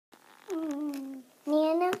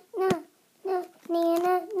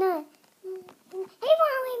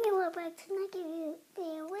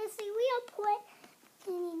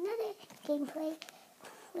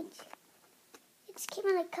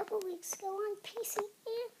couple weeks ago on PC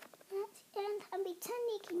and I'm be 10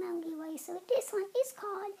 Nikki Monkey Way. So this one is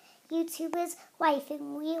called YouTubers Wife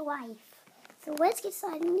in Real Life. So let's get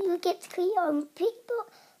started. You get to create your own people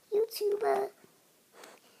YouTuber,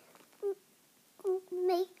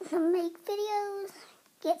 make videos,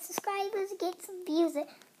 get subscribers, get some views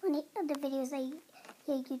on the videos that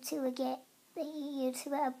your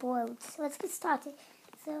YouTuber uploads. So let's get started.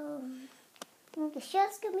 So the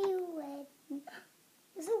shirt's gonna be red.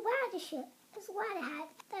 It's a water shirt. It's a water hat.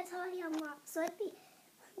 That's already unlocked. So it'd be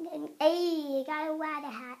I got a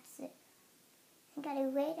water hat. So I got a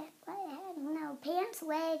red water hat. No, pants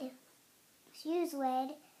red. Shoes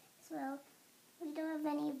red. So we don't have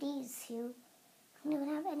any of these two. We don't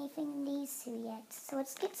have anything in these two yet. So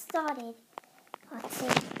let's get started.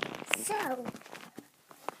 So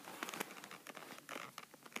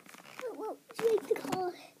what would you like to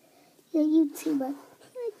call your YouTuber? I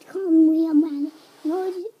like to call him Real Man. What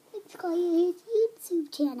would you like to call your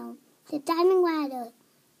YouTube channel? The Diamond Ladder.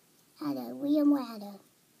 William Ladder.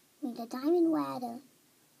 The Diamond Ladder.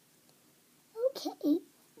 Okay,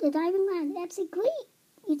 the Diamond Ladder. That's a great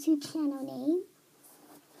YouTube channel name.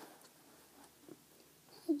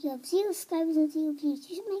 If you have 0 subscribers and 0 views,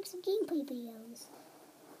 you should make some gameplay videos.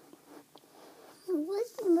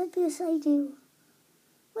 What does I do?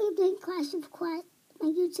 What are you doing? Clash of Clans. My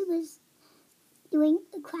YouTuber's doing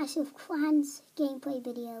a Clash of Clans gameplay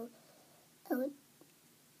video.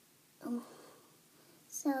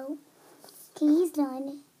 So, okay, he's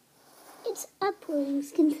done. It's uploading.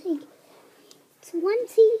 It's gonna take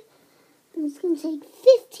 20. It's gonna take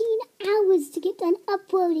 15 hours to get done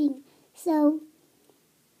uploading. So,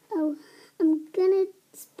 I'm gonna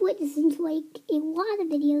split this into like a lot of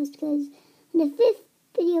videos because in the 5th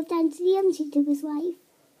video of Dance to the YouTuber's Life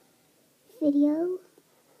video,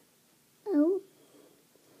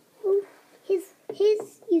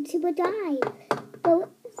 his YouTuber died.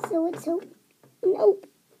 So it's nope.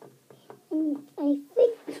 And I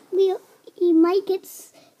think he might get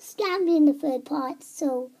scammed in the 3rd part.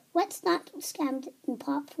 So let's not get scammed in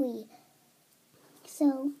part 3.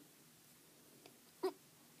 So,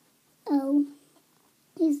 okay,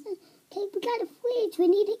 we got a fridge. We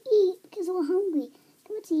need to eat because we're hungry.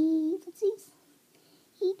 Let's eat. Let's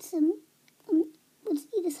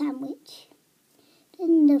eat a sandwich.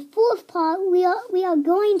 In the 4th part, we are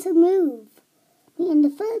going to move. In the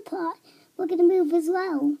 3rd part, we're going to move as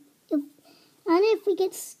well. If we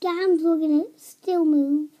get scammed, we're going to still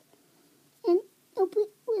move. And nope,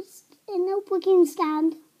 we're getting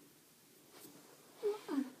scammed.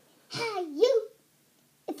 Hey, you!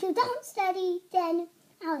 If you don't study, then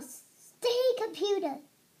I'll steal your computer.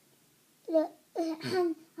 And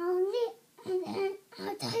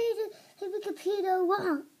I'll tell you the computer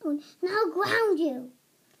wrong. And I'll ground you.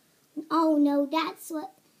 Oh no, that's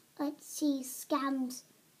what she scams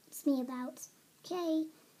me about. Okay,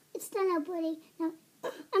 it's done uploading. Now,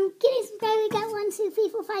 I'm getting subscribers. We got 1, 2, 3,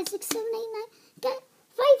 4, 5, 6, 7, 8, 9. Got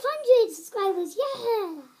 500 subscribers.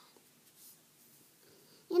 Yeah!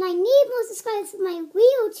 And I need more subscribers for my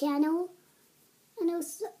real channel. And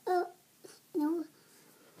also,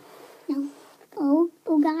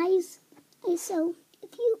 guys. So,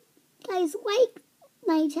 if you guys like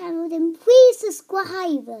my channel, then please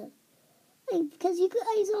subscribe. Because you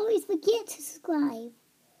guys always forget to subscribe.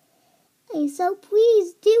 So,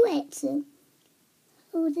 please do it.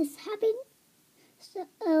 This happened. So,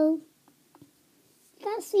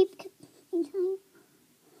 gotta sleep in time.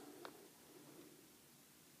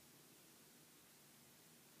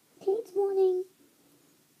 Okay, it's morning.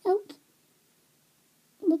 Look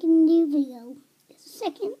at a new video. It's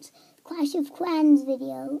the 2nd Clash of Clans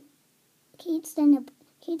video. Okay, it's done up.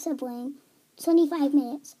 Okay, it's uploading. 25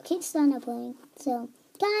 minutes. Okay, it's done uploading. So,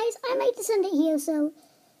 guys, I might just end it here. So,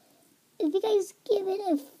 if you guys give it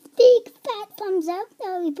a big fat thumbs up,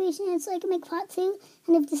 that would be appreciated so I can make part 2.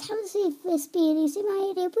 And if this happens to be this video, see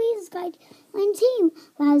my idea, please subscribe to my team.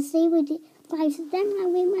 Whilst they would five of them, I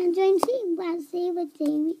will my join team. Whilst they would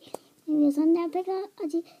maybe on that bigger. I'll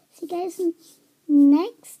see you guys in the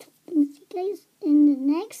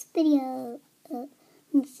next video.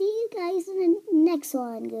 And see you guys in the next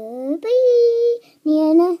one. Goodbye.